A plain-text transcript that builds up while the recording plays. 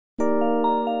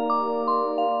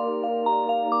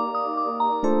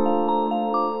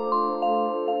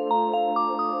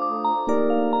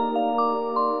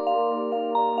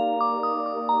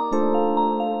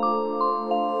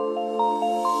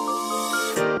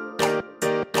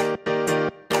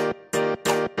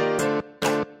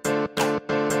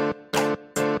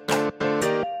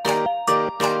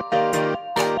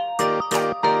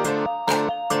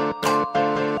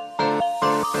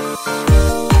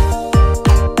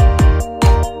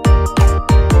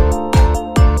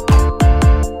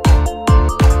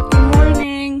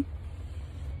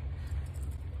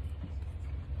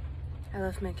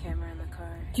left my camera in the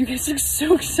car. You guys look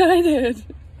so excited.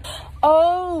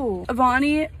 Oh,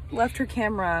 Bonnie left her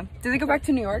camera. Did they go back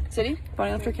to New York City?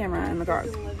 Bonnie left her camera in the car.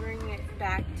 Delivering it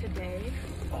back today.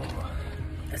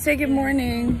 Say good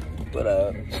morning. What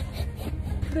up?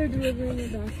 They're delivering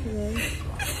it back today.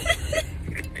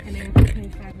 And they would pay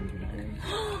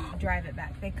 $500. Drive it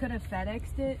back. They could have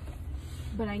FedExed it,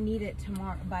 but I need it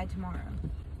by tomorrow.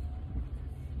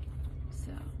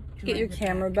 So Get your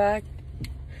camera back.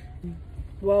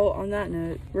 Well, on that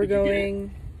note, we're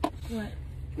going. What?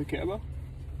 The camera?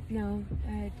 No,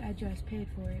 I just paid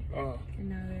for it. Oh. And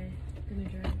now they're gonna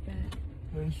drive it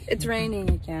back. It's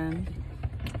raining again.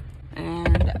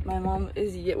 And my mom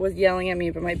was yelling at me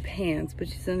about my pants, but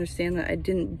she doesn't understand that I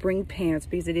didn't bring pants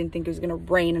because I didn't think it was gonna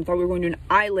rain and thought we were going to an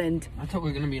island. I thought we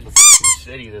were gonna be in the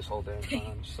city this whole damn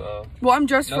time, so. Well, I'm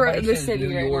dressed for Nobody the says city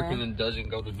New right York now. and then doesn't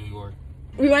go to New York.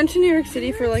 We went to New York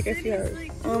City for like a few hours.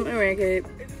 Anyway, okay,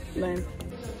 bye.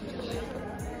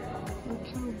 Look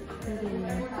how pretty.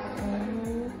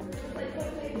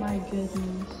 Oh my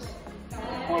goodness.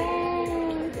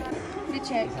 Fit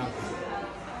check.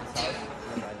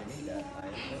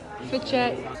 Fit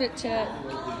check. Fit check.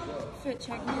 Fit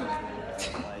check.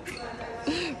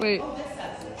 Wait.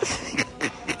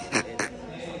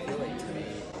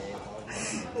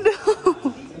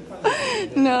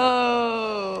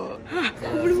 No.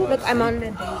 Look, I'm on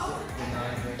the date.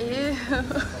 Ew.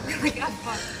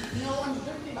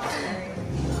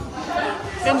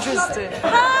 Interesting.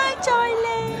 Hi,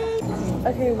 Charlie.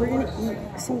 Okay, we're gonna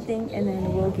eat something and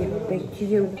then we'll get back to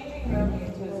you.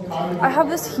 I have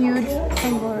this huge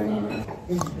tumbler here.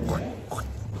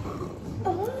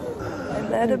 I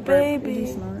let a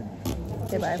baby.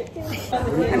 Okay, bye.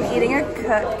 I'm eating a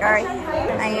cookie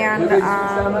and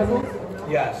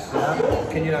Yes.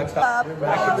 Can you not stop? I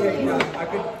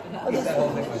could eat that whole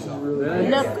thing myself.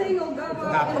 no.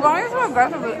 Why is my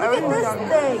breath of it? Look at this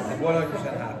thing.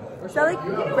 100% happy. Is that like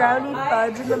brownie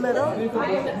fudge in the middle?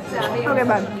 Okay,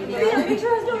 bye.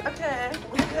 Okay.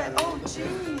 Oh,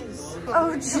 jeez.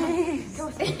 Oh, jeez.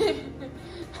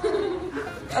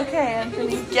 Okay,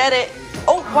 Anthony, get it.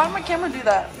 Oh, why did my camera do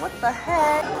that? What the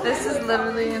heck? This is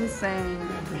literally insane.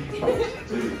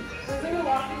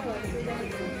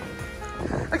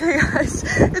 Okay, guys,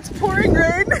 it's pouring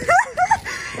rain.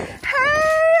 Hey,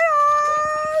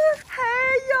 y'all! Hey,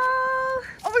 y'all!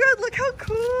 Oh my god, look how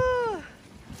cool!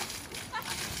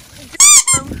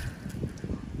 Damn.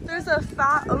 There's a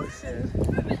fat ocean.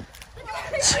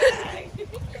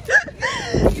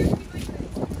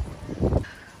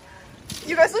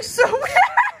 You guys look so weird!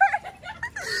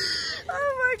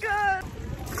 Oh my god!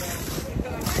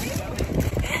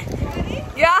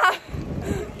 Yeah!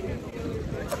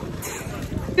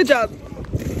 Good job.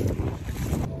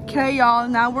 Okay, y'all,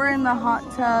 now we're in the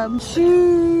hot tub.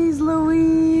 Jeez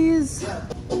Louise.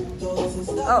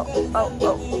 Oh.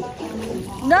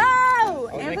 No!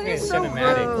 Anthony's so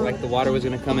rude. Like the water was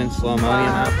gonna come in slow mo, you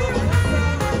know?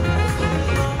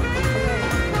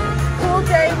 Cool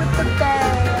day with the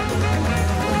bed.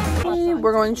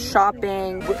 We're going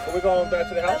shopping. Are we going back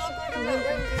to the house?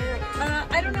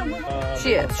 I don't know.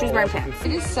 She is. She's wearing pants.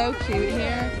 It is so cute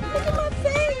here. Look at my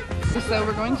face. So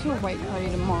we're going to a white party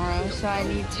tomorrow, so I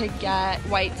need to get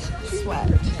white sweat.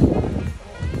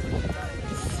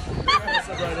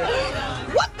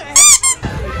 What the heck?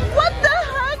 What the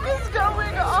heck is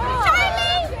going on?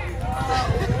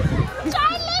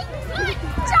 Charlie!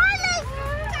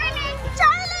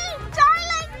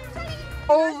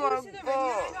 Oh my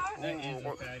god.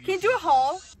 Can you do a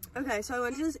haul? Okay, so I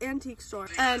went to this antique store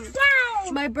and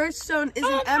my birthstone is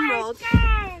an emerald.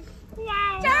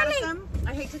 Madison,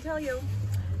 I hate to tell you.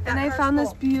 And I found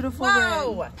this beautiful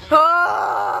ring.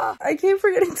 Ah, I keep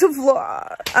forgetting to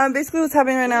vlog. Basically what's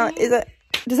happening right now is that,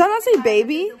 does that not say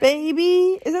baby?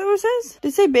 Baby? Is that what it says? Did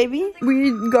it say baby?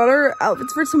 We got our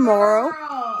outfits for tomorrow.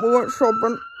 We went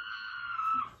shopping.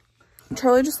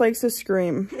 Charlie just likes to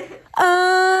scream.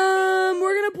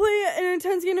 We're gonna play an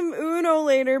intense game of Uno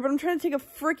later, but I'm trying to take a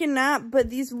freaking nap, but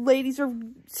these ladies are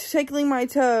tickling my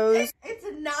toes. It's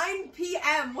 9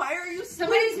 p.m. Why are you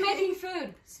Somebody's making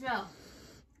food. Smell.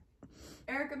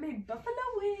 Erica made buffalo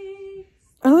wings.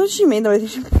 I don't know if she made them. I think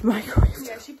she microwaved.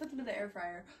 Yeah, she put them in the air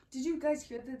fryer. Did you guys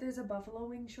hear that there's a buffalo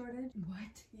wing shortage?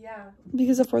 What? Yeah.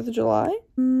 Because of 4th of July?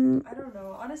 I don't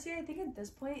know. Honestly, I think at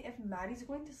this point, if Maddie's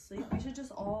going to sleep, we should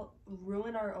just all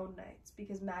ruin our own nights.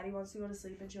 Because Maddie wants to go to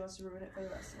sleep and she wants to ruin it for the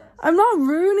rest of us. I'm not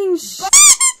ruining shit.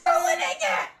 Ruining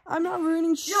it! I'm not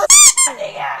ruining shit.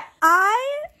 Ruining it!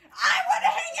 I want to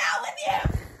hang out with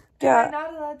you! Yeah. I'm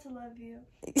not allowed to love you.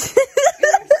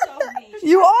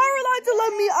 You are allowed to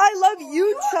love me. I love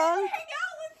you, Chung. Hang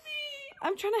out with me!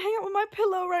 I'm trying to hang out with my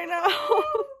pillow right now.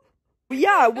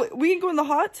 Yeah, we can go in the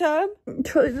hot tub.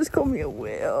 Charlie just called me a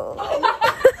whale. I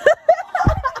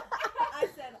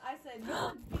said, you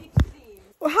look beach themed.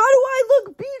 How do I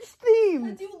look beach themed?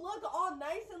 Because you look all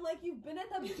nice and like you've been at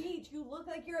the beach. You look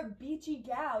like you're a beachy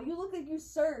gal. You look like you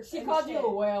surf. She called you a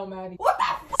whale, Maddie. What the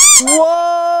f?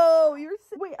 Whoa,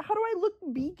 wait, how do I look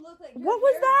beach? Look like What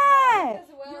was that?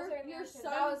 You're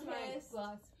sun-kissed.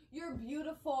 You're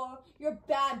beautiful. You're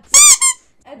bad.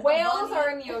 And Whales are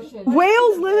in the ocean.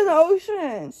 Whales live in the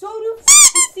ocean. So do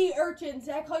sea urchins.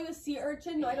 Did I call you a sea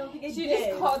urchin? No, I don't think I She did.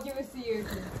 just called you a sea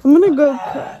urchin. I'm gonna go.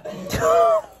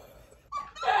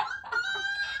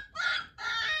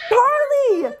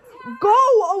 Charlie, go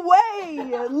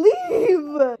away. Leave.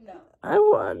 No. I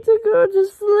want to go to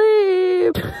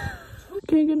sleep.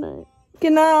 Okay, good night.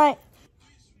 Good night.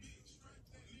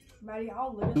 Maddie,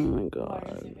 I'll live. Oh my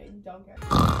god. Don't care.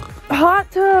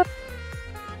 Hot tub.